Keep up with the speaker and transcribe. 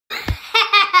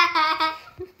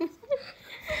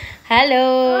Hello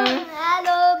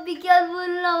hello बिकेल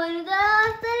बोल्न भने त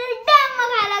तर टाइममा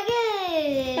खाला के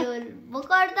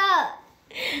भोकर त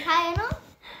खाएन।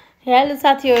 हेलो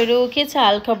साथीहरू, के छ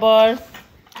हाल खबर?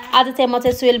 आज चाहिँ म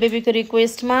चाहिँ सुयल बेबीको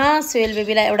रिक्वेस्टमा सुयल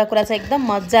बेबीलाई एउटा कुरा चाहिँ एकदम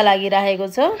मजा लागिरहेको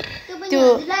छ। त्यो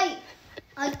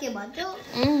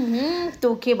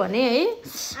त्यो के भने है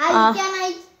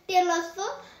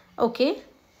ओके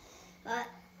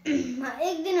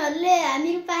एक दिन हजुरले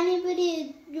हामी पानीपुरी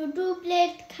 2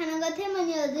 प्लेट खाना गएको थियौँ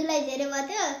अनि हजुरलाई धेरै भयो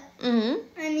थियो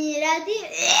अनि राति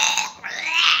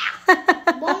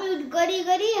बमिट गरी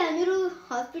गरी हामीहरू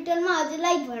हस्पिटलमा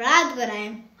हजुरलाई भरात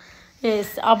गरायौँ। यस,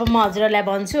 अब म हजुरहरूलाई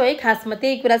भन्छु है। खासमा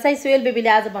त्यही कुरा चाहिँ सुयल बेबीले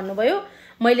आज भन्नुभयो।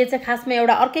 मैले चाहिँ खासमा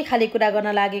एउटा अर्कै खाले कुरा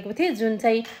गर्न लागेको थिएँ, जुन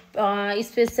चाहिँ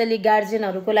स्पेसली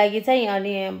गार्जियनहरूको लागि चाहिँ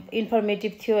अनि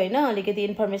इन्फर्मेटिभ थियो होइन, अलिकति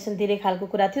इन्फर्मेसन दिने खालको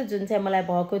कुरा थियो, जुन चाहिँ मलाई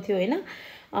भएको थियो होइन।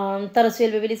 तर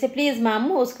सुयल बेबीले चाहिँ प्लिज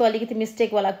मामु उसको अलिकति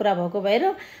मिस्टेकवाला कुरा भएको भएर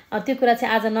त्यो कुरा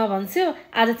चाहिँ आज नभन्छु।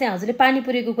 आज चाहिँ हजुरले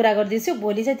पानीपुरीको कुरा गरिदिन्छु,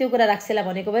 भोलि चाहिँ त्यो कुरा राख्सेला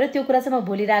भनेको भएर त्यो कुरा चाहिँ म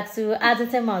भोलि राख्छु।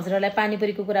 आज चाहिँ म हजुरहरूलाई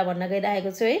पानीपुरीको कुरा भन्न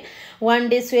गइरहेको छु है। वान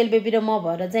डे सुयल बेबी र म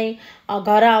भएर चाहिँ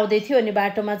घर आउँदै थियो अनि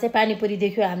बाटोमा चाहिँ पानीपुरी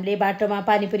देख्यो। हामीले बाटोमा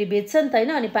पानीपुरी बेच्छ नि त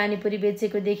होइन, अनि पानीपुरी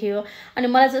बेचेको देख्यो अनि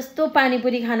मलाई जस्तो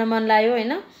पानीपुरी खान मन लाग्यो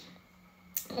होइन।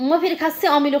 म फेरि खासै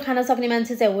अमिलो खान सक्ने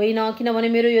मान्छे चाहिँ होइन, किनभने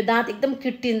मेरो यो दाँत एकदम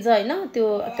किट्टिन्छ होइन, त्यो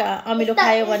अमिलो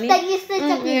खायो भने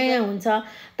हुन्छ।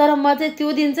 तर म चाहिँ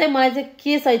त्यो दिन चाहिँ मलाई चाहिँ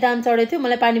के शैतान चढेको थियो,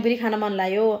 मलाई पानीपुरी खान मन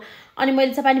लाग्यो अनि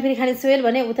मैले चाहिँ पानीपुरी खाने सुयल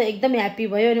भने ऊ त एकदम ह्याप्पी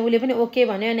भयो अनि उसले पनि ओके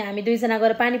भन्यो अनि हामी दुईजना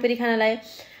गएर पानीपुरी खान लाग्यो।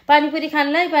 पानीपुरी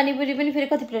पनि फेरि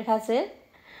कति प्लेट खान्छ?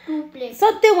 2 प्लेट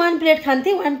सधैँ 1 प्लेट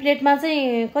खान्थेँ। 1 प्लेटमा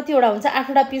चाहिँ कतिवटा हुन्छ?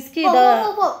 8वटा पिस कि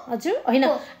हजुर होइन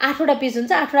 8वटा पिस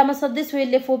हुन्छ। 8वटामा सधैँ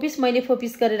सुयलले 4 पिस मैले 4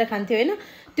 पिस गरेर खान्थेँ होइन।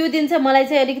 त्यो दिन चाहिँ मलाई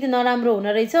चाहिँ अलिकति नराम्रो हुन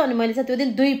रहेछ अनि मैले चाहिँ त्यो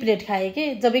दिन 2 प्लेट खाएँ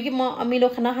कि, जब कि म अमिलो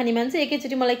नखाने मान्छे।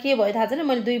 एकैचोटि मलाई के भयो थाहा छैन,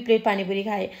 मैले 2 प्लेट पानीपुरी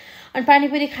खाएँ अनि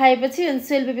पानीपुरी खाएपछि अनि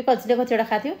सुयल बेबीको हजुरले कतिवटा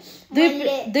खाथ्यो?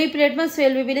 2 प्लेटमा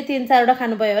सुयल बेबीले 3-4वटा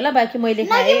खानुभयो होला, बाँकी मैले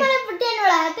खाएँ।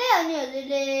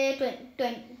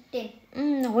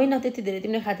 होइन त्यति धेरै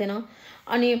तिमीले खाथेन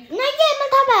अनि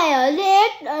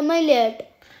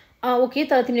ओके,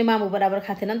 तर तिमीले मामु बराबर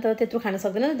खाथेन नि त, त्यत्रो खान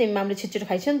सक्दैन नि, तिमी मामुले छिटो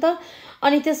खाइसक्यो नि त।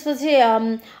 अनि त्यसपछि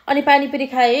अनि पानीपुरी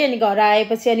खाएँ अनि घर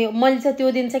आएपछि अनि मैले चाहिँ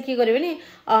त्यो दिन चाहिँ के गरेँ भने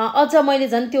अझ मैले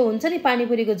झन् त्यो हुन्छ नि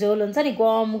पानीपुरीको झोल हुन्छ नि,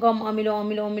 गम गम अमिलो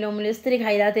अमिलो अमिलो अमिलो यस्तरी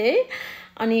खाइरहेको थिएँ है।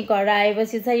 अनि घर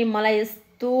आएपछि चाहिँ मलाई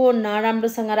यस्तो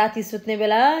नराम्रोसँग राति सुत्ने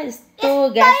बेला यस्तो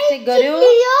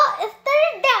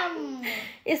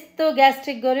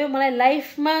ग्यास्ट्रिक गर्यो मलाई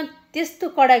लाइफमा त्यस्तो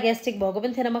कडा ग्यास्ट्रिक भएको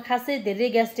पनि थिएन। म खासै धेरै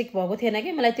ग्यास्ट्रिक भएको थिएन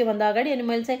कि मलाई त्योभन्दा अगाडि। अनि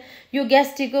मैले चाहिँ यो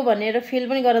ग्यास्ट्रिक हो भनेर फिल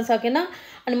पनि गर्न सकेन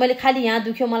अनि मैले खालि यहाँ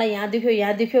दुख्यो मलाई यहाँ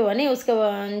दुख्यो भने उसको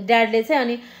ड्याडले चाहिँ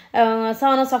अनि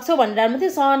सहन सक्छौ भनेर मात्रै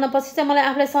सहनपछि चाहिँ मलाई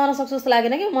आफूलाई सहन सक्छु जस्तो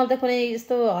लागेन कि, मलाई त कुनै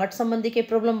यस्तो हार्ट सम्बन्धी केही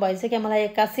प्रब्लम भएछ क्या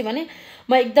मलाई एक्कासी भने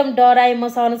म एकदम डराएँ, म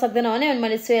सहन सक्दैन भने अनि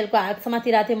मैले सुयलको हात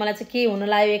समातिरहेको थिएँ। मलाई चाहिँ के हुन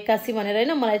लाग्यो एक्कासी भनेर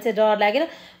होइन, मलाई चाहिँ डर लागेर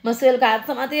म सुयलको हात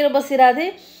समातेर बसिरहेको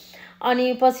थिएँ।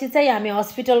 अनि पछि चाहिँ हामी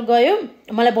हस्पिटल गयौँ,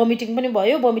 मलाई भमिटिङ पनि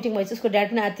भयो, भमिटिङ भएपछि उसको ड्याड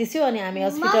पनि आत्तिस्यो अनि हामी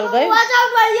हस्पिटल गयौँ।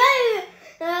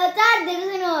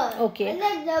 ओके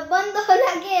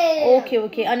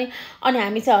अनि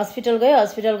हामी चाहिँ हस्पिटल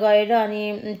गएर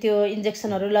अनि त्यो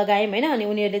इन्जेक्सनहरू लगायौँ होइन। अनि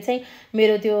उनीहरूले चाहिँ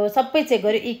मेरो त्यो सबै चेक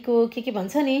गर्यो, इको के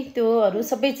भन्छ नि त्योहरू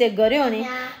सबै चेक गर्यो अनि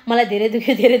मलाई धेरै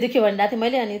दुख्यो भनिरहेको थिएँ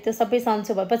मैले। अनि त्यो सबै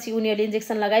सन्चो भएपछि उनीहरूले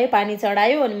इन्जेक्सन लगायो, पानी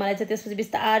चढायो अनि मलाई चाहिँ त्यसपछि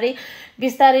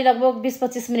बिस्तारै लगभग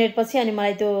 20-25 मिनटपछि अनि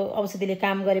मलाई त्यो औषधिले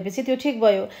काम गरेपछि त्यो ठिक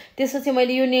भयो। त्यसपछि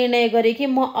मैले यो निर्णय गरेँ कि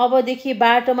म अबदेखि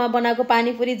बाटोमा बनाएको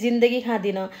पानीपुरी जिन्दगी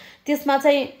खाँदिनँ। त्यसमा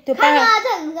चाहिँ त्यो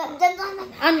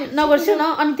अनि नगर्छु न।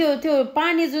 अनि त्यो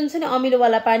पानी जुन छ नि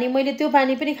अमिलोवाला पानी, मैले त्यो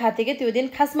पानी पनि खाथेँ कि त्यो दिन।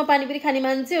 खासमा पानीपुरी खाने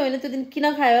मान्छे होइन, त्यो दिन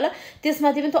किन खायो होला,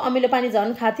 त्यसमाथि पनि त्यो अमिलो पानी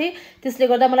झन् खाथेँ। त्यसले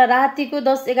गर्दा मलाई रातिको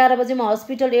 10-11 बजे म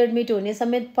हस्पिटल एडमिट हुने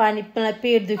समेत मलाई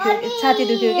पेट दुख्यो, छाती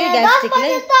दुख्यो कि ग्यास्ट्रिकले।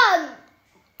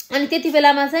 अनि त्यति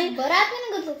बेलामा चाहिँ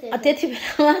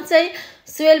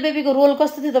सुयल बेबीको रोल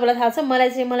कस्तो थियो तपाईँलाई थाहा छ?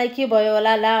 मलाई के भयो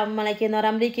होला, ला मलाई के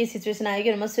नराम्रै के सिचुएसन आयो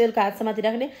कि म सुयलको हात समाति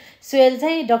राख्ने। सुयल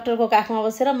चाहिँ डक्टरको काखमा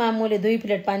बसेर मामुले 2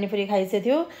 प्लेट पानीपुरी खाइसकेको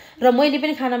थियो र मैले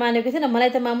पनि खाना मानेको थिएन। मलाई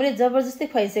त मामुले जबरजस्ती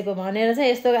खुवाइसकेको भनेर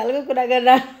चाहिँ यस्तो खालको कुरा गरेर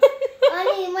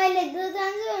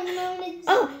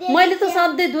मैले त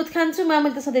सधैँ दुध खान्छु,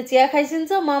 मामुले त सधैँ चिया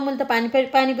खाइसिन्छ, मामुले त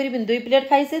पानीपुरी पनि 2 प्लेट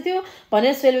खाइसकेको थियो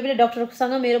भनेर सुयल बेबीले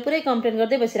डक्टरसँग मेरो पुरै कम्प्लेन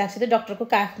गर्दै बसिरहेको थियो डक्टरको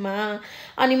काखमा।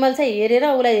 अनि मैले चाहिँ हेरेर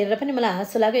उसलाई हेरेर पनि मलाई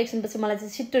हाँसो लाग्यो। एकछिनपछि मलाई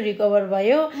चाहिँ छिट्टो रिकभर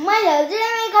भयो।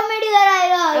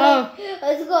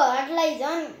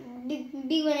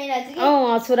 बिग बनाइरहेको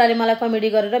छु कि छोराले मलाई कमेडी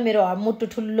गरेर मेरो मुटु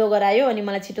ठुलो गरायो अनि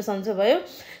मलाई छिटो सन्चो भयो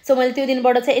सो मैले त्यो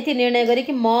दिनबाट चाहिँ यति निर्णय गरेँ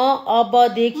कि म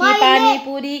अबदेखि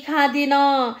पानीपुरी खाँदिनँ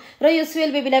र यो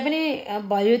सुवेल बेबीलाई पनि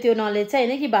भयो त्यो नलेज चाहिँ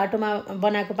होइन कि बाटोमा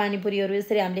बनाएको पानीपुरीहरू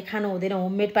यसरी हामीले खानु हुँदैन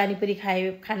होममेड पानीपुरी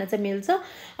खान चाहिँ मिल्छ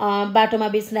बाटोमा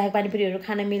बेचिरहेको पानीपुरीहरू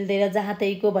खान मिल्दैन जहाँ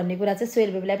त्यहीको भन्ने कुरा चाहिँ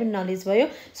सुवेल बेबीलाई पनि नलेज भयो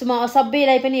सो म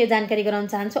सबैलाई पनि यो जानकारी गराउन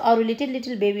चाहन्छु अरू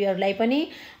लिटिल बेबीहरूलाई पनि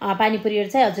पानीपुरीहरू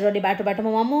चाहिँ हजुरहरूले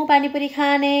बाटोमा मोमो पानीपुरी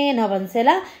खाने नभन्छ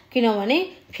ल किनभने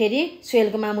फेरि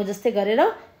सुवेलको मामु जस्तै गरेर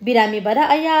बिरामी भएर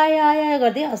आया आया आया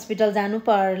गर्दै हस्पिटल जानु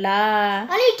पर्ला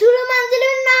अनि ठुलो मान्छेले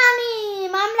पनि नखाने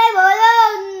मामलाई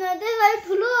भयो त्यसलाई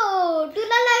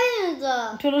ठुलोलाई पनि हुन्छ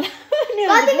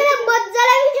कति बेला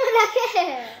बच्चालाई पनि राखे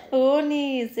हो नि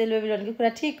सुवेल बेबीले भनेको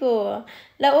कुरा ठिक हो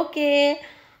ल ओके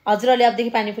हजुरहरूले अबदेखि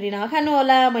पानीपुरी नखानु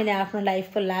होला मैले आफ्नो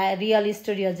लाइफको रियल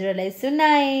स्टोरी हजुरहरूलाई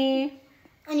सुनाएँ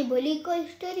अनि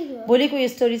भोलिको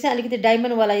स्टोरी चाहिँ अलिकति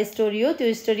डायमन्डवाला स्टोरी हो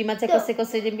त्यो स्टोरीमा चाहिँ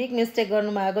कसैले बिग मिस्टेक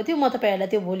गर्नुभएको थियो म तपाईँहरूलाई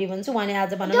त्यो भोलि भन्छु उहाँले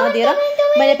आज भन्न नदिएर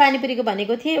मैले पानीपुरीको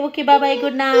भनेको थिएँ ओके बाई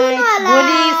गुड नाइट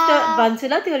भोलि भन्छु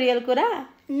ल त्यो रियल कुरा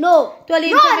नो त्यो अलि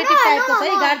इन्फर्मेटिभ टाइपको छ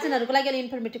है गार्जेनहरूको लागि अलि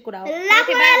इन्फर्मेटिभ कुरा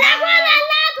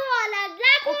हो